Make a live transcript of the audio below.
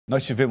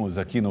Nós tivemos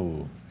aqui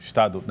no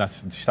estado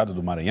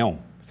do Maranhão,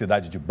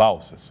 cidade de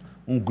Balsas,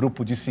 um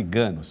grupo de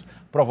ciganos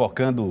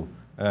provocando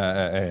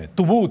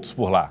tumultos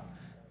por lá.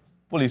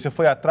 A polícia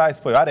foi atrás,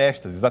 foi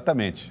arestas,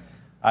 exatamente.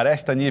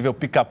 Aresta nível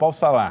pica-pau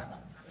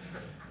salar.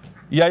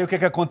 E aí o que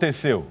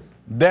aconteceu?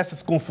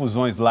 Dessas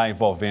confusões lá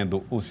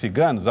envolvendo os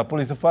ciganos, a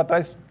polícia foi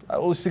atrás,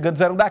 os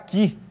ciganos eram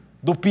daqui,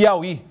 do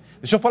Piauí.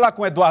 Deixa eu falar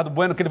com o Eduardo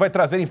Bueno, que ele vai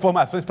trazer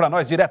informações para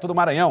nós, direto do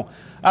Maranhão.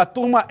 A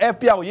turma é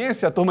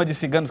piauiense, a turma de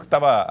ciganos que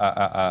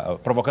estava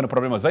provocando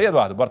problemas aí,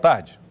 Eduardo? Boa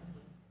tarde.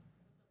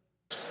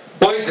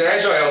 Pois é,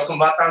 Joelson,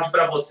 boa tarde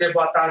para você,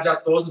 boa tarde a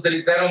todos.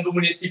 Eles eram do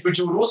município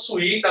de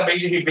Uruçuí, também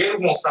de Ribeiro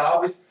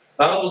Gonçalves,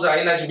 ambos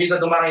aí na divisa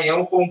do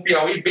Maranhão com o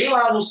Piauí, bem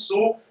lá no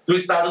sul do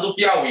estado do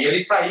Piauí.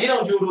 Eles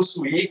saíram de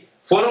Uruçuí,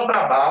 foram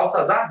para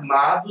Balsas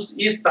armados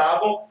e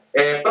estavam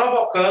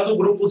provocando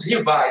grupos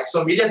rivais,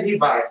 famílias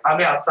rivais,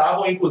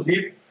 ameaçavam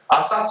inclusive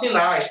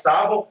assassinar,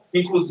 estavam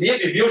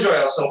inclusive, viu,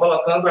 Joelson,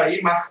 colocando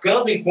aí,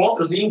 marcando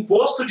encontros em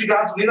posto de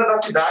gasolina da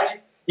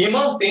cidade e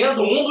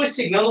mantendo um dos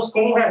ciganos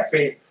como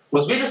refém.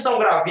 Os vídeos são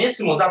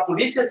gravíssimos, a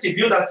Polícia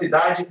Civil da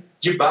cidade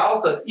de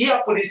Balsas e a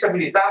Polícia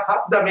Militar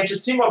rapidamente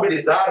se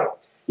mobilizaram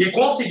e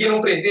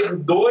conseguiram prender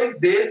 2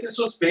 desses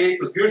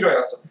suspeitos, viu,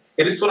 Joelson?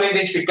 Eles foram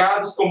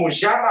identificados como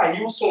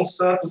Jamailson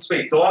Santos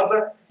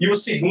Feitosa e o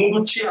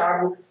segundo,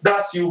 Tiago da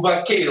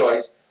Silva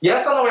Queiroz. E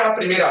essa não é a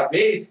primeira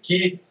vez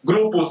que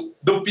grupos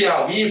do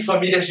Piauí,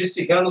 famílias de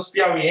ciganos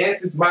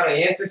piauienses,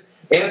 maranhenses,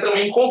 entram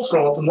em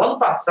confronto. No ano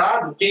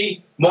passado,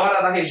 quem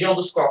mora na região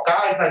dos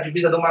Cocais, na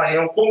divisa do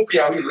Maranhão com o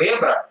Piauí,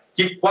 lembra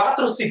que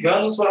 4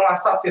 ciganos foram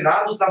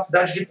assassinados na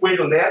cidade de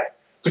Coelho Neto,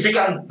 que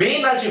fica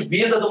bem na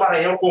divisa do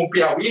Maranhão com o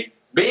Piauí,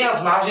 bem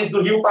às margens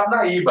do rio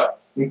Parnaíba.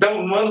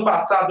 Então, no ano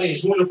passado, em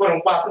junho,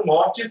 foram 4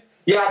 mortes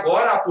e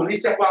agora a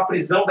polícia, com a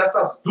prisão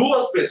dessas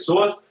 2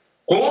 pessoas,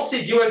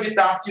 conseguiu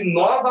evitar que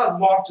novas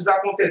mortes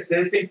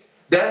acontecessem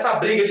dessa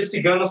briga de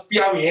ciganos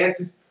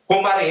piauienses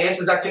com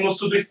maranhenses aqui no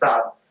sul do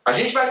estado. A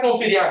gente vai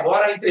conferir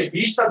agora a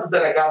entrevista do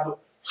delegado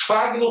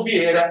Fagno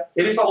Vieira.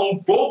 Ele falou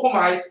um pouco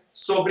mais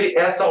sobre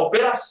essa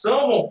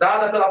operação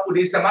montada pela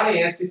polícia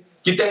maranhense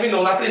que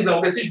terminou na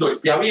prisão desses 2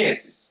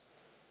 piauienses.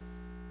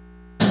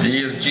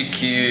 Desde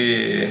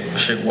que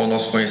chegou ao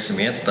nosso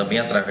conhecimento, também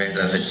através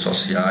das redes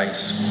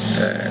sociais,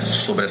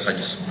 sobre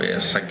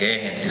essa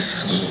guerra entre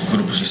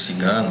grupos de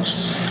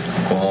ciganos,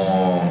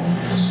 com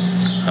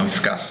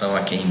ramificação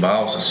aqui em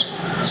Balsas,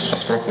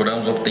 nós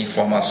procuramos obter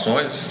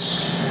informações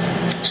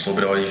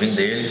sobre a origem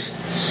deles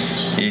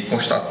e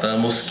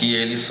constatamos que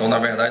eles são, na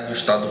verdade, do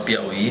estado do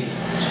Piauí,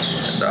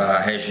 da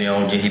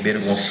região de Ribeiro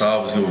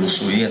Gonçalves e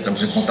Uruçuí.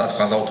 Entramos em contato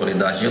com as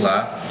autoridades de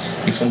lá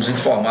e fomos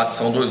informados que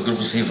são 2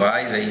 grupos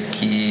rivais aí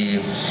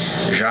que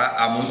já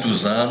há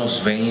muitos anos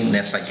vêm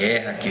nessa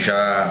guerra, que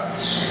já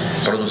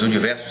produziu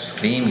diversos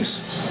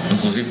crimes,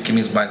 inclusive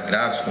crimes mais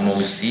graves como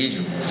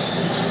homicídio,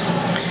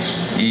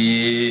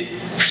 e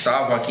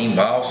estavam aqui em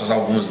Balsas,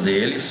 alguns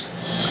deles.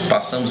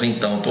 Passamos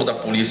então toda a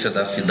polícia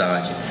da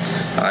cidade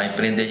a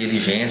empreender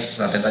diligências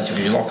na tentativa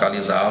de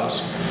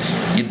localizá-los,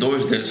 e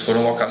 2 deles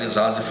foram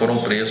localizados e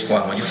foram presos com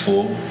arma de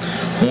fogo.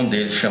 Um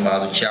deles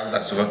chamado Tiago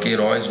da Silva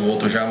Queiroz, o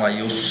outro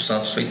Jamailson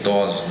Santos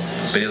Feitosa,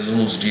 presos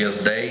nos dias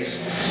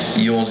 10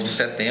 e 11 de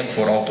setembro,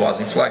 foram autuados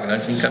em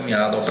flagrantes e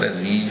encaminhados ao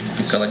presídio,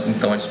 ficando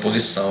então à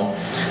disposição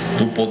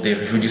do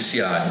Poder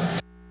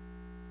Judiciário.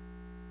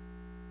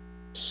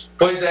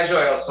 Pois é,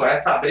 Joelson,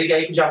 essa briga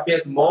aí que já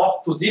fez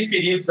mortos e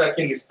feridos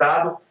aqui no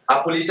estado, a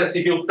Polícia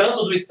Civil,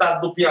 tanto do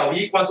estado do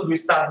Piauí quanto do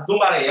estado do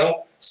Maranhão,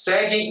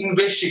 seguem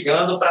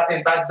investigando para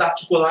tentar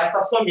desarticular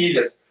essas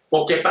famílias,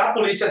 porque para a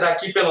polícia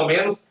daqui, pelo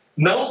menos,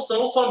 não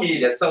são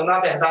famílias, são,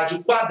 na verdade,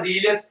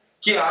 quadrilhas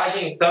que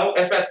agem, então,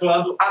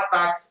 efetuando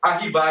ataques a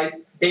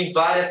rivais em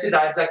várias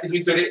cidades aqui do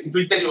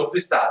interior do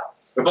estado.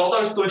 Eu volto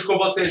ao estúdio com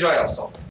você, Joelson.